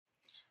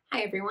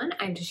Hi everyone,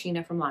 I'm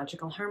Tashina from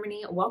Logical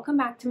Harmony. Welcome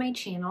back to my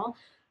channel.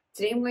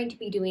 Today I'm going to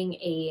be doing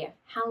a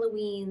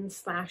Halloween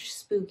 /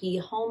 spooky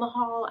home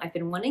haul. I've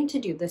been wanting to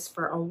do this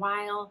for a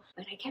while,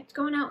 but I kept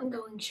going out and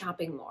going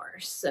shopping more.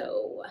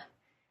 So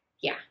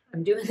yeah,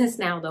 I'm doing this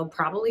now. There'll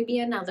probably be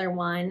another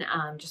one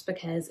just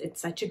because it's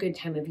such a good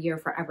time of year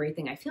for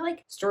everything. I feel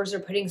like stores are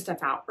putting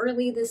stuff out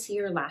early this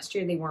year. Last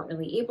year they weren't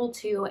really able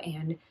to,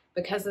 and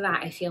because of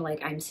that, I feel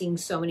like I'm seeing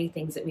so many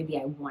things that maybe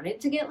I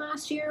wanted to get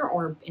last year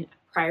or in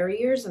prior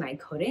years and I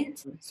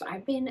couldn't. So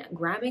I've been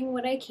grabbing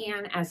what I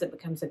can as it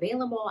becomes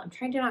available. I'm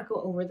trying to not go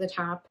over the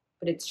top,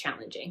 but it's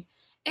challenging.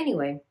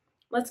 Anyway,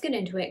 let's get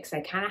into it because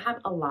I kind of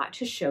have a lot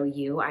to show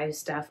you. I have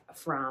stuff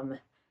from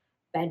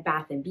Bed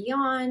Bath &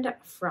 Beyond,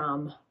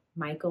 from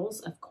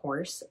Michael's, of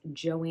course,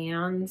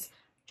 Joannes,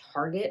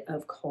 Target,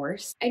 of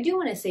course. I do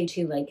want to say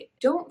too, like,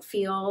 don't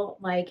feel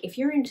like if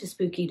you're into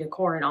spooky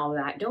decor and all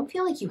of that, don't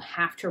feel like you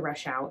have to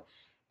rush out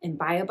and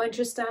buy a bunch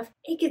of stuff.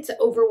 It gets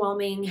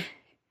overwhelming.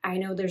 I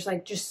know there's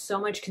like just so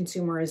much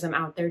consumerism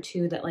out there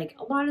too that like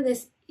a lot of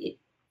this,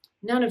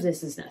 none of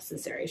this is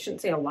necessary. I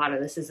shouldn't say a lot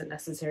of this isn't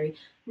necessary.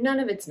 None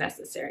of it's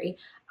necessary.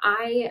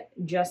 I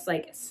just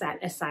like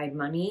set aside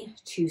money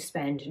to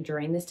spend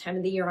during this time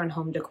of the year on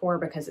home decor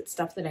because it's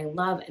stuff that I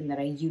love and that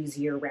I use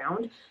year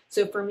round.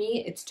 So for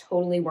me, it's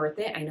totally worth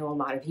it. I know a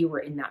lot of you are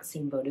in that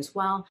same boat as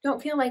well.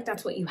 Don't feel like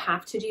that's what you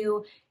have to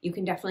do. You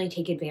can definitely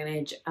take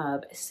advantage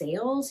of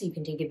sales. You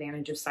can take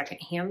advantage of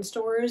secondhand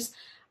stores.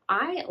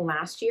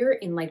 Last year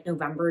in like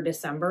November,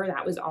 December,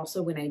 that was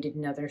also when I did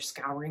another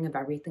scouring of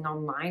everything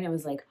online. I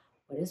was like,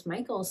 what does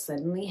Michael's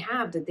suddenly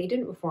have that they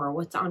didn't before?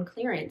 What's on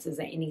clearance? Is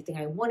it anything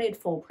I wanted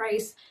full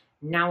price?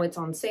 Now it's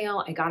on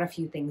sale. I got a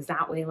few things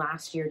that way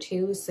last year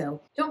too.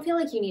 So don't feel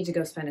like you need to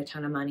go spend a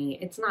ton of money.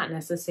 It's not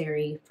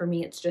necessary. For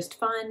me, it's just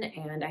fun.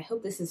 And I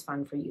hope this is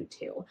fun for you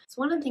too. So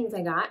one of the things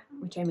I got,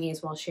 which I may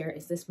as well share,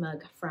 is this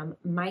mug from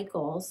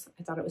Michael's.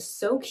 I thought it was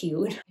so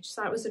cute. I just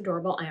thought it was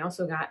adorable. I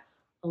also got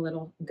a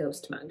little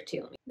ghost mug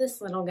too. This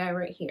little guy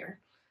right here.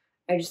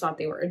 I just thought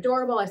they were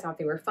adorable. I thought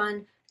they were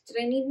fun. Did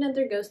I need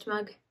another ghost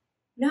mug?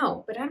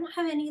 No, but I don't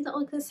have any that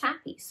look this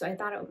happy. So I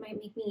thought it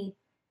might make me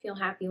feel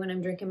happy when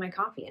I'm drinking my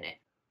coffee in it.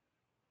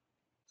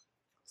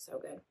 So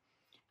good.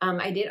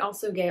 I did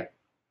also get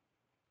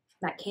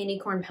that candy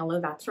corn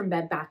pillow. That's from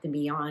Bed Bath &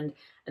 Beyond.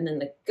 And then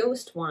the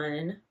ghost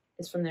one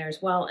is from there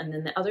as well. And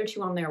then the other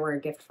two on there were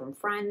a gift from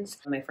friends.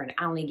 My friend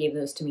Allie gave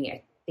those to me.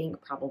 I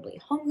think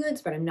probably Home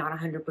Goods, but I'm not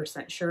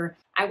 100% sure.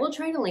 I will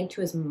try to link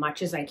to as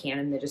much as I can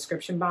in the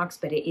description box,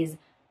 but it is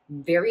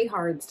very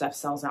hard. Stuff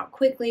sells out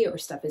quickly or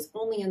stuff is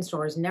only in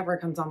stores, never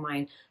comes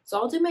online. So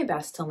I'll do my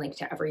best to link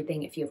to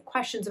everything. If you have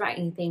questions about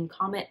anything,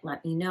 comment,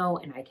 let me know,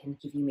 and I can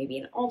give you maybe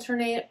an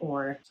alternate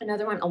or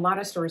another one. A lot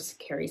of stores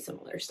carry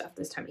similar stuff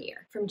this time of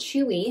year. From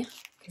Chewy,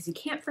 because you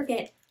can't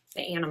forget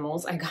the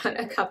animals, I got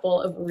a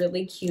couple of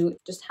really cute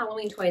just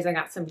Halloween toys. I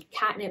got some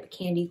catnip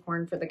candy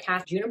corn for the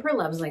cat. Juniper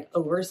loves like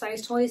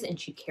oversized toys and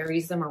she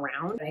carries them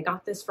around. I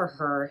got this for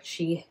her.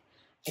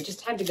 I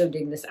just had to go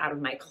dig this out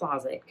of my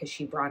closet because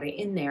she brought it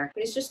in there.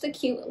 But it's just a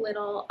cute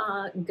little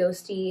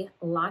ghosty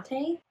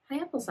latte.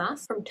 Pineapple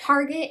sauce from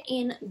Target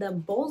in the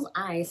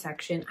bullseye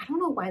section. I don't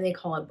know why they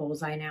call it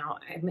bullseye now.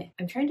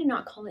 I'm trying to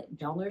not call it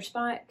dollar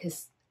spot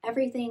because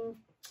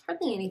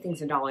hardly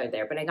anything's $1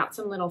 there, but I got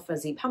some little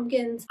fuzzy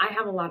pumpkins. I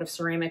have a lot of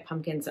ceramic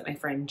pumpkins that my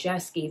friend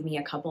Jess gave me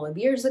a couple of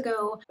years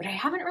ago, but I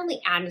haven't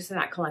really added to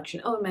that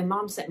collection. Oh, and my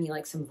mom sent me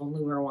like some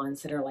velour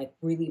ones that are like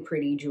really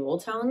pretty jewel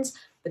tones,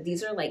 but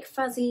these are like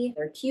fuzzy,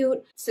 they're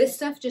cute. So this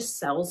stuff just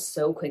sells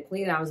so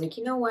quickly that I was like,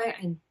 you know what?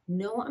 I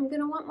know I'm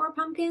gonna want more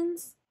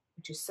pumpkins,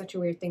 which is such a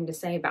weird thing to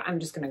say, but I'm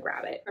just gonna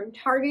grab it. From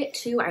Target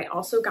too, I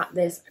also got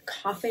this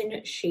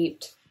coffin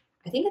shaped,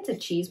 I think it's a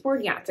cheese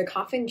board. Yeah, it's a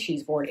coffin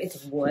cheese board.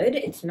 It's wood.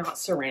 It's not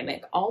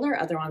ceramic. All their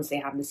other ones they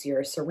have this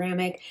year are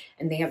ceramic,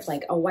 and they have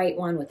like a white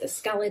one with a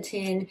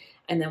skeleton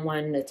and then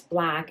one that's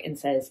black and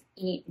says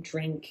eat,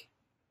 drink,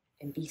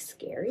 and be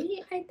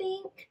scary, I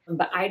think.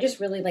 But I just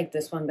really like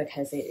this one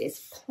because it is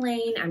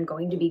plain. I'm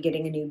going to be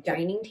getting a new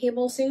dining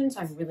table soon,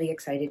 so I'm really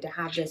excited to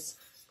have this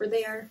for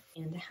there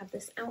and to have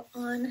this out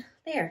on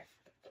there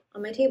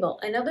on my table.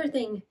 Another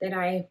thing that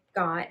I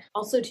got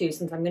also too,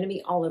 since I'm going to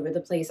be all over the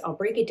place, I'll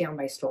break it down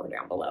by store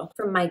down below.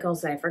 From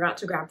Michael's that I forgot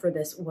to grab for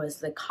this was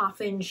the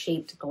coffin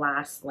shaped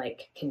glass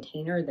like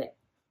container that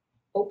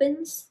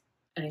opens.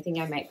 And I think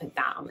I might put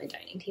that on my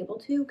dining table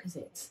too because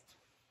it's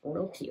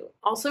real cute.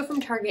 Also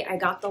from Target, I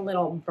got the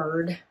little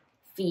bird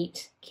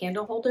feet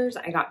candle holders.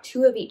 I got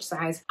 2 of each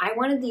size. I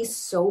wanted these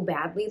so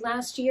badly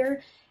last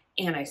year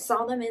and I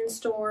saw them in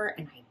store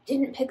and I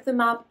didn't pick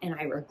them up and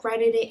I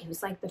regretted it. It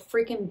was like the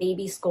freaking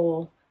baby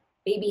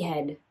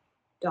head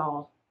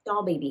doll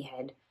baby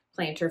head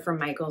planter from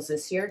Michael's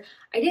this year.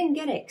 I didn't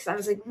get it because I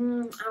was like, I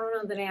don't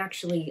know that I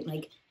actually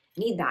like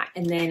need that.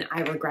 And then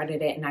I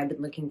regretted it and I've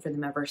been looking for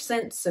them ever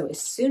since. So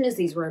as soon as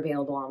these were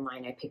available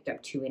online, I picked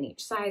up 2 in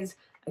each size,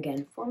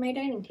 again, for my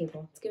dining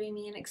table. It's giving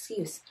me an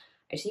excuse.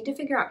 I just need to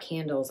figure out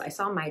candles. I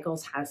saw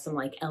Michael's has some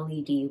like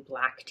LED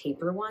black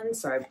taper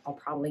ones, so I'll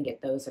probably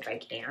get those if I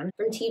can.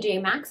 From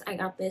TJ Maxx, I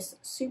got this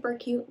super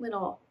cute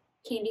little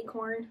candy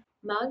corn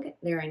mug.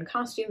 They're in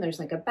costume. There's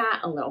like a bat,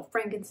 a little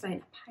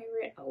Frankenstein, a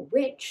pirate, a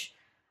witch.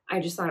 I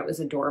just thought it was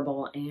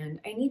adorable and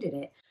I needed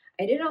it.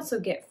 I did also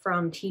get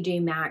from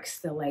TJ Maxx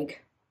the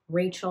like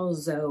Rachel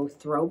Zoe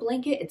throw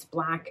blanket. It's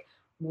black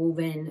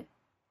woven.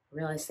 I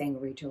realize saying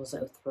Rachel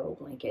Zoe throw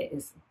blanket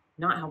is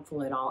not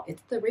helpful at all.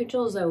 It's the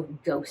Rachel Zoe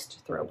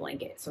ghost throw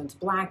blanket. So it's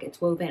black, it's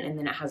woven, and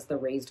then it has the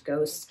raised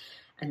ghosts.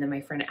 And then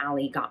my friend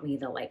Allie got me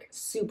the like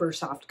super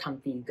soft,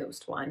 comfy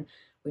ghost one,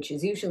 which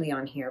is usually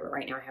on here, but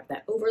right now I have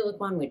that Overlook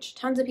one, which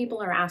tons of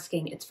people are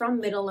asking. It's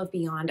from Middle of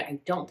Beyond. I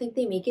don't think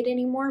they make it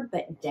anymore,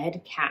 but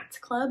Dead Cats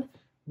Club,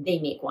 they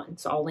make one.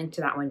 So I'll link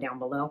to that one down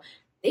below.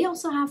 They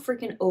also have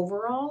freaking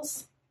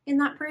overalls in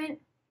that print.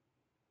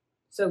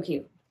 So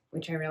cute,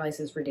 which I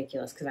realize is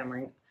ridiculous because I'm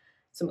wearing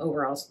some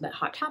overalls that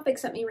Hot Topic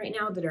sent me right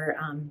now that are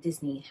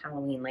Disney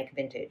Halloween like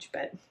vintage,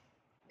 but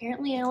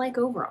apparently I like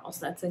overalls.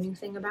 That's a new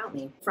thing about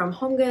me. From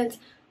HomeGoods,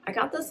 I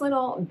got this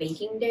little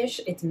baking dish.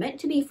 It's meant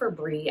to be for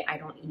Brie. I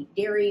don't eat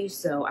dairy,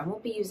 so I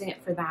won't be using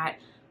it for that.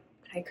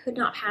 But I could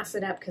not pass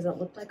it up because it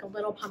looked like a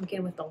little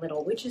pumpkin with a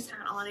little witch's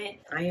hat on it.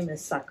 I am a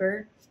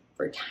sucker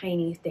for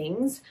tiny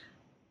things.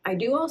 I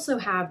do also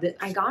have that.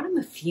 I got them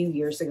a few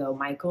years ago.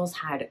 Michael's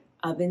had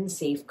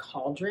oven-safe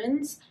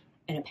cauldrons,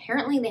 and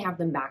apparently they have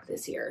them back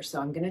this year.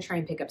 So I'm going to try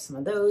and pick up some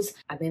of those.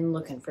 I've been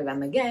looking for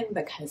them again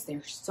because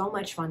they're so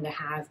much fun to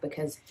have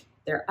because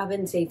they're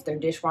oven safe, they're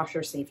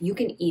dishwasher safe. You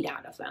can eat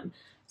out of them.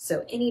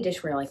 So any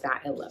dishware like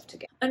that, I love to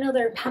get.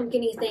 Another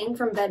pumpkin-y thing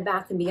from Bed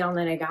Bath & Beyond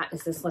that I got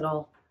is this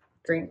little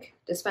drink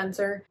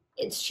dispenser.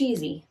 It's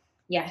cheesy.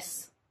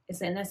 Yes.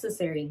 Is it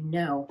necessary?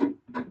 No.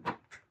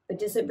 But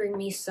does it bring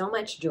me so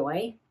much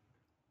joy?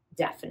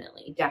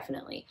 Definitely,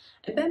 definitely.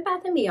 And Bed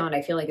Bath & Beyond,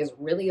 I feel like is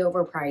really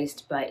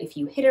overpriced, but if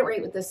you hit it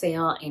right with the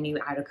sale and you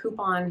add a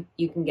coupon,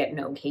 you can get an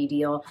okay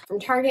deal.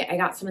 From Target, I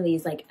got some of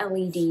these like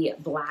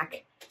LED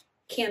black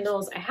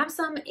candles. I have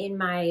some in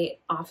my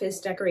office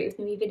decorate with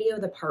me video,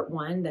 the part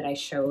 1 that I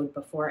showed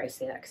before. I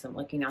say that because I'm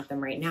looking at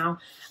them right now.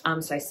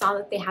 So I saw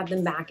that they had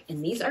them back,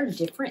 and these are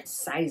different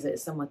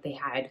sizes than what they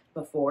had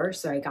before.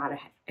 So I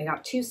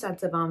got 2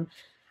 sets of them.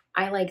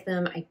 I like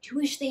them. I do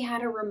wish they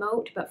had a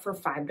remote, but for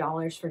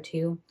 $5 for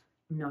 2,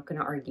 I'm not going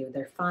to argue.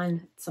 They're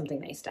fun. It's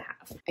something nice to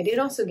have. I did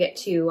also get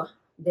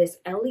this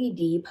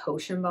LED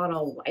potion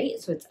bottle light.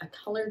 So it's a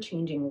color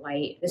changing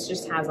light. This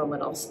just has a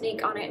little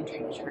snake on it. I'm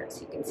trying to turn it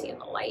so you can see in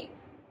the light.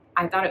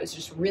 I thought it was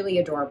just really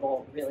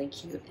adorable, really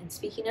cute. And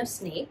speaking of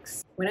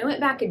snakes, when I went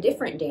back a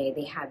different day,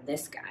 they had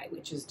this guy,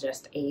 which is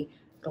just a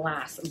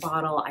glass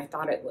bottle. I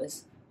thought it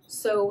was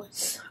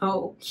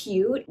so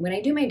cute. When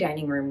I do my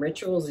dining room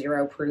Ritual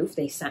Zero Proof,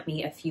 they sent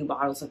me a few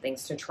bottles of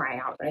things to try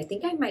out, but I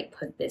think I might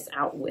put this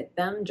out with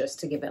them just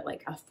to give it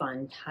like a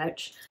fun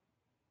touch.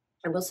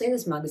 I will say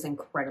this mug is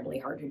incredibly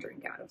hard to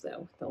drink out of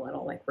though, the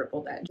little like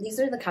rippled edge. These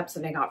are the cups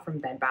that I got from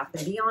Bed Bath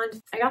 &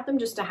 Beyond. I got them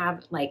just to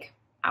have like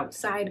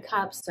outside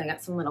cups. So I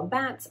got some little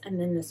bats,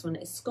 and then this one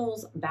is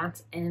skulls,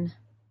 bats, and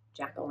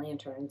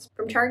jack-o'-lanterns.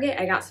 From Target,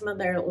 I got some of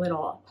their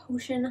little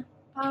potion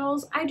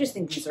bottles. I just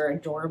think these are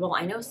adorable.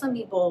 I know some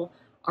people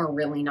are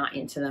really not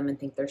into them and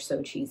think they're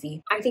so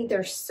cheesy. I think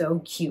they're so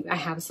cute. I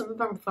have some of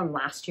them from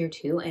last year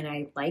too, and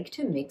I like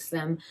to mix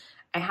them.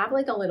 I have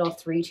like a little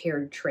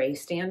 3-tiered tray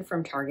stand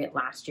from Target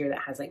last year that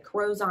has like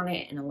crows on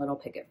it and a little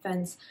picket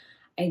fence.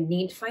 I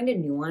need to find a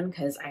new one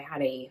because I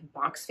had a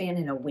box fan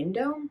in a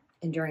window,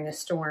 and during a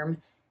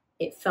storm,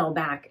 it fell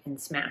back and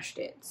smashed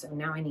it. So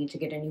now I need to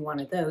get a new one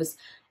of those.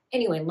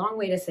 Anyway, long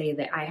way to say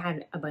that I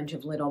had a bunch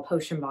of little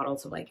potion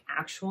bottles of like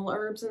actual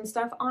herbs and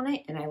stuff on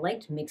it, and I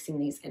liked mixing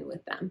these in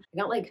with them. I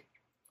got like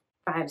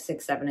 5,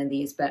 6, 7 of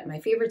these, but my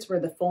favorites were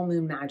the Full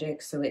Moon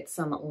Magic, so it's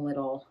some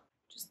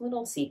just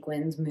little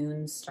sequins,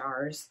 moons,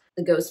 stars.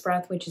 The Ghost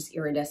Breath, which is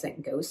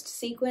iridescent ghost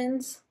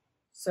sequins.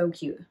 So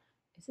cute.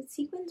 Is it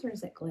sequins or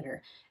is it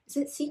glitter? Is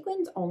it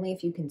sequins only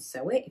if you can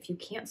sew it? If you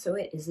can't sew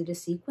it, is it a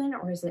sequin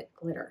or is it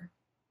glitter?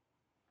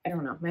 I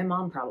don't know. My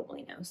mom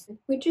probably knows.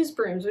 Witch's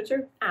brooms, which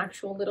are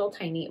actual little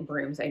tiny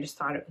brooms. I just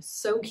thought it was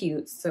so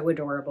cute, so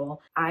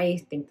adorable.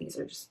 I think these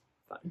are just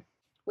fun.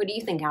 What do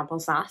you think,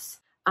 applesauce?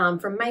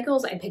 From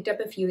Michael's, I picked up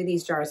a few of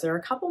these jars. There are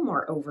a couple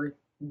more over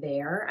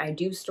there. I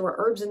do store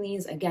herbs in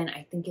these. Again,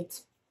 I think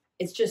it's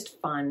just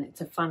fun.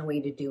 It's a fun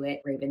way to do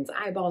it. Raven's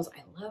eyeballs.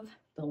 I love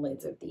the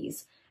lids of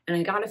these. And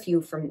I got a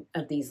few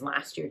of these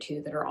last year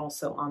too that are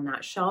also on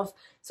that shelf.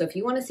 So if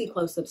you want to see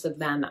close-ups of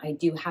them, I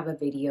do have a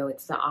video.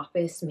 It's the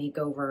office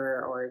makeover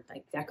or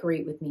like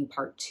decorate with me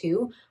part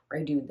 2,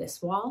 where I do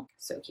this wall.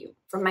 So cute.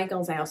 From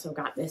Michael's, I also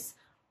got this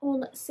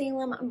old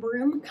Salem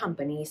Broom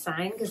Company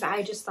sign because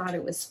I just thought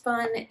it was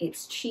fun.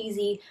 It's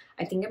cheesy.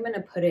 I think I'm going to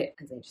put it,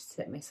 as I just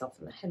hit myself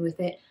in the head with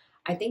it,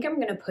 I think I'm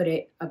going to put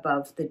it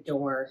above the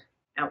door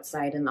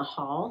outside in the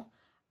hall.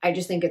 I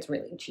just think it's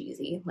really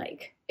cheesy.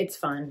 Like, it's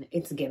fun.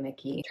 It's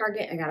gimmicky.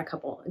 Target, I got a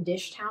couple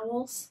dish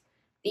towels.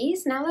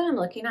 These, now that I'm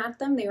looking at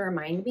them, they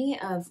remind me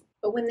of,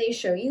 but when they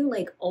show you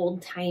like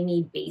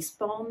old-timey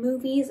baseball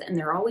movies and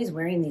they're always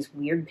wearing these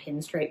weird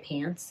pinstripe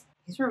pants,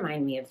 these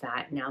remind me of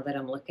that now that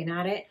I'm looking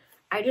at it.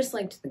 I just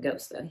liked the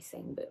ghost though. He's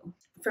saying boo.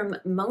 From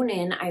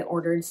Monin, I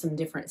ordered some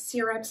different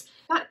syrups.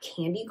 Got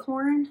candy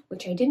corn,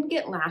 which I didn't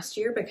get last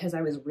year because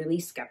I was really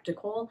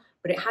skeptical,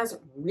 but it has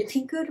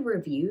really good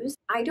reviews.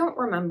 I don't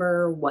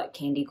remember what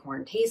candy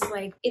corn tastes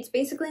like. It's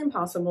basically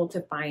impossible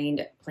to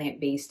find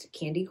plant-based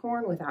candy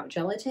corn without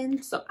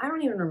gelatin, so I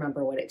don't even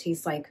remember what it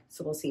tastes like,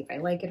 so we'll see if I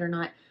like it or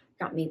not.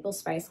 Got maple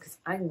spice because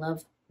I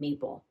love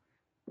maple.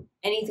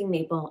 Anything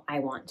maple I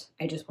want.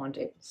 I just want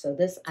it. So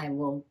this I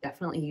will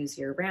definitely use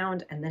year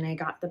round. And then I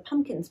got the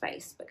pumpkin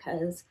spice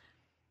because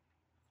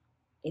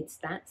it's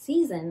that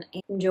season.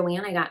 And from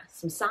Joanne, I got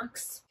some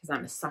socks because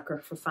I'm a sucker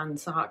for fun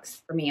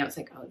socks. For me, I was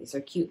like, oh, these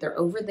are cute. They're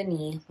over the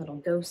knee, little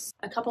ghosts.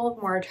 A couple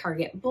of more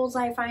Target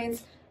bullseye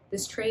finds.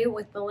 This tray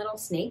with the little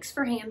snakes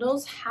for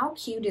handles. How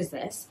cute is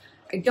this?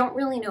 I don't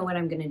really know what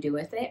I'm going to do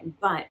with it,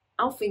 but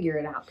I'll figure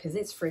it out because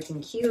it's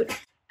freaking cute.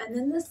 And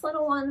then this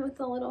little one with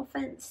the little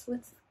fence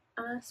with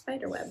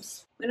spider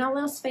webs. When all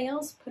else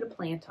fails, put a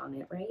plant on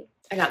it, right?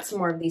 I got some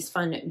more of these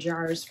fun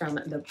jars from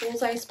the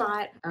bullseye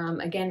spot.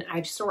 Again,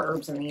 I store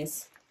herbs in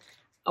these.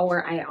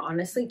 Or I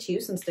honestly too,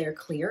 since they're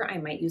clear, I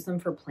might use them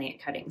for plant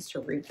cuttings to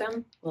root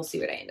them. We'll see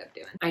what I end up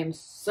doing. I'm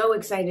so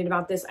excited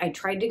about this. I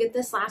tried to get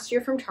this last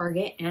year from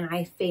Target and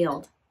I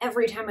failed.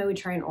 Every time I would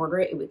try and order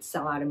it, it would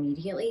sell out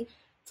immediately.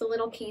 It's a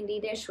little candy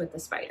dish with a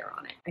spider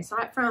on it. I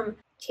saw it from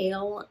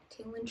Tail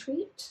and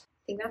Treat.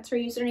 I think that's her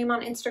username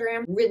on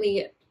Instagram.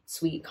 Really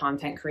sweet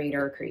content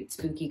creator, creates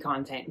spooky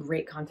content,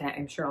 great content.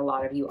 I'm sure a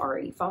lot of you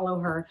already follow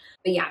her.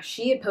 But yeah,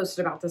 she had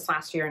posted about this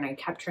last year and I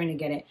kept trying to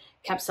get it,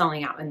 kept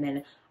selling out. And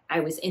then I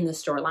was in the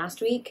store last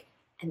week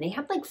and they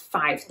had like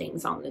 5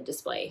 things on the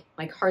display,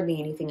 like hardly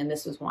anything. And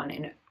this was one.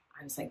 And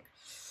I was like,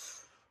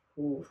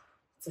 ooh,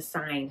 it's a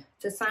sign.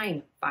 It's a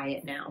sign. Buy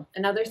it now.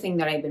 Another thing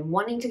that I've been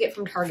wanting to get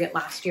from Target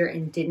last year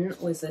and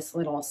didn't was this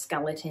little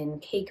skeleton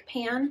cake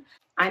pan.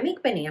 I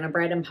make banana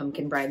bread and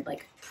pumpkin bread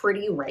like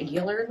pretty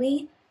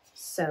regularly.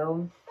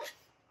 So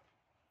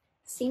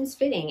seems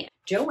fitting.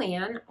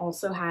 Joanne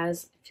also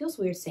has, it feels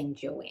weird saying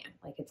Joanne,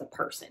 like it's a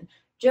person.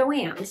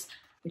 Joannes,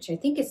 which I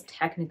think is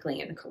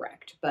technically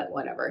incorrect, but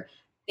whatever.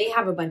 They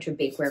have a bunch of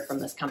bakeware from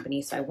this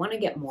company, so I want to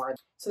get more.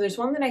 So there's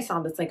one that I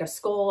saw that's like a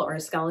skull or a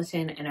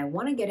skeleton, and I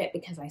want to get it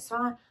because I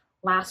saw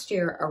last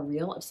year a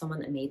reel of someone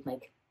that made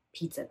like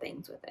pizza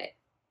things with it.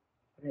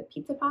 What are it,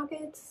 pizza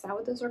pockets? Is that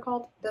what those are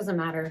called? Doesn't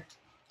matter.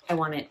 I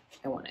want it.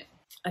 I want it.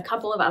 A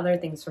couple of other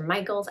things from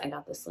Michael's. I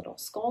got this little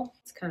skull.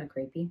 It's kind of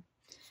creepy.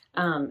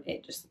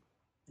 It just,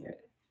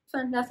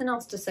 fun, nothing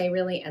else to say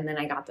really. And then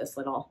I got this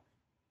little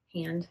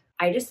hand.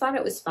 I just thought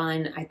it was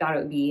fun. I thought it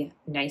would be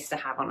nice to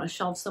have on a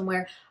shelf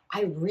somewhere.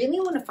 I really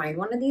want to find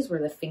one of these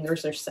where the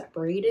fingers are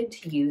separated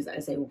to use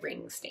as a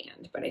ring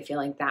stand, but I feel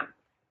like that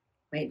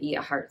might be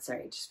a hard,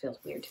 sorry, it just feels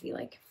weird to be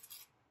like,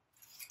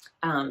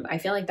 I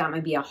feel like that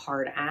might be a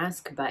hard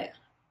ask, but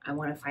I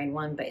want to find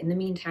one. But in the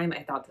meantime,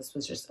 I thought this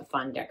was just a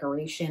fun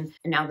decoration.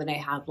 And now that I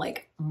have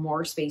like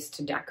more space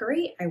to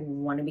decorate, I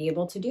want to be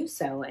able to do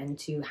so and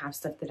to have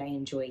stuff that I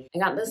enjoy. I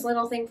got this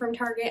little thing from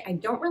Target. I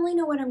don't really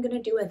know what I'm going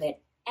to do with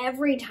it.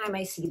 Every time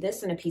I see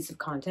this in a piece of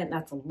content,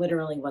 that's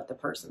literally what the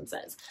person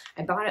says.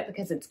 I bought it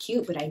because it's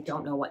cute, but I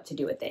don't know what to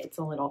do with it. It's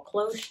a little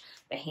cloche.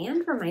 The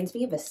hand reminds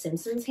me of a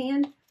Simpsons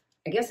hand.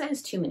 I guess it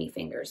has too many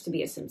fingers to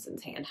be a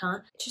Simpsons hand, huh?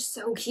 It's just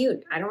so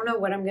cute. I don't know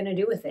what I'm gonna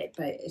do with it,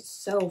 but it's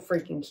so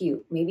freaking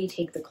cute. Maybe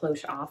take the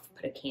cloche off,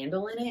 put a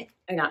candle in it.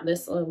 I got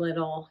this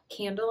little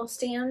candle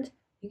stand.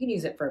 You can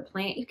use it for a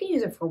plant. You can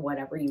use it for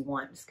whatever you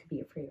want. This could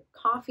be for your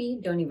coffee.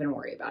 Don't even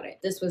worry about it.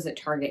 This was at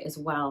Target as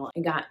well. I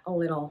got a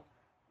little,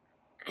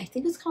 I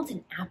think it's called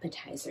an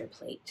appetizer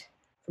plate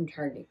from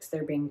Target because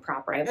they're being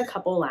proper. I have a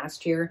couple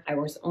last year. I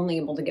was only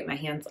able to get my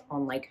hands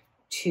on like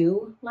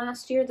 2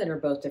 last year that are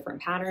both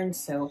different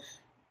patterns. So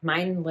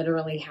mine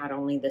literally had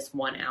only this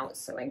one out.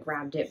 So I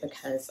grabbed it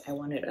because I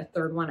wanted a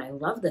third one. I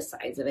love the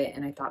size of it.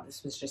 And I thought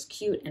this was just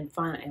cute and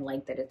fun. I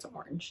like that it's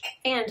orange.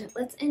 And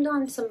let's end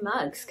on some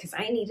mugs because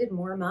I needed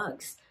more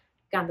mugs.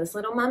 Got this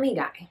little mummy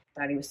guy.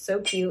 Thought he was so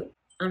cute.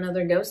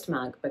 Another ghost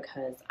mug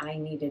because I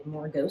needed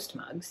more ghost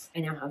mugs.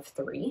 I now have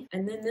 3.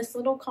 And then this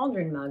little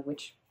cauldron mug,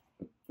 which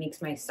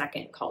makes my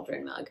second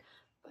cauldron mug.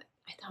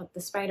 I thought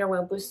the spider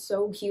web was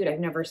so cute. I've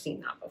never seen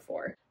that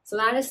before. So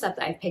that is stuff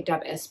that I've picked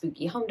up as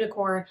spooky home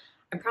decor.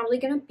 I'm probably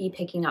going to be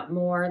picking up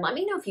more. Let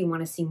me know if you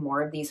want to see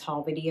more of these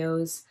haul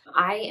videos.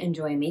 I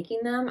enjoy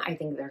making them. I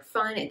think they're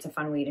fun. It's a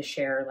fun way to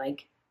share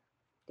like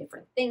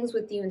different things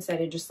with you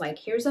instead of just like,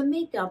 here's a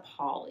makeup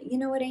haul. You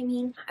know what I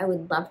mean? I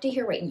would love to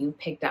hear what you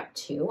picked up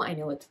too. I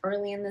know it's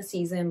early in the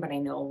season, but I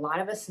know a lot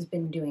of us has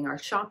been doing our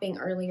shopping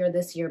earlier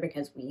this year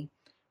because we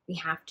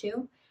have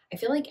to. I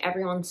feel like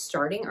everyone's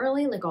starting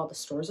early, like all the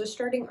stores are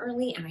starting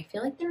early, and I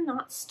feel like they're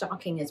not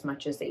stocking as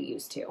much as they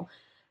used to.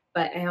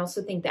 But I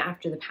also think that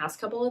after the past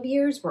couple of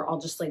years, we're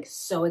all just like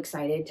so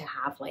excited to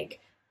have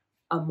like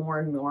a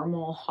more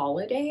normal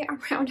holiday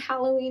around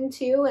Halloween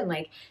too, and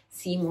like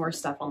see more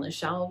stuff on the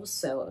shelves.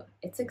 So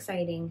it's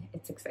exciting.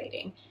 It's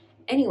exciting.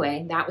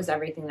 Anyway, that was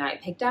everything that I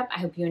picked up. I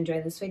hope you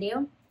enjoyed this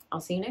video.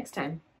 I'll see you next time.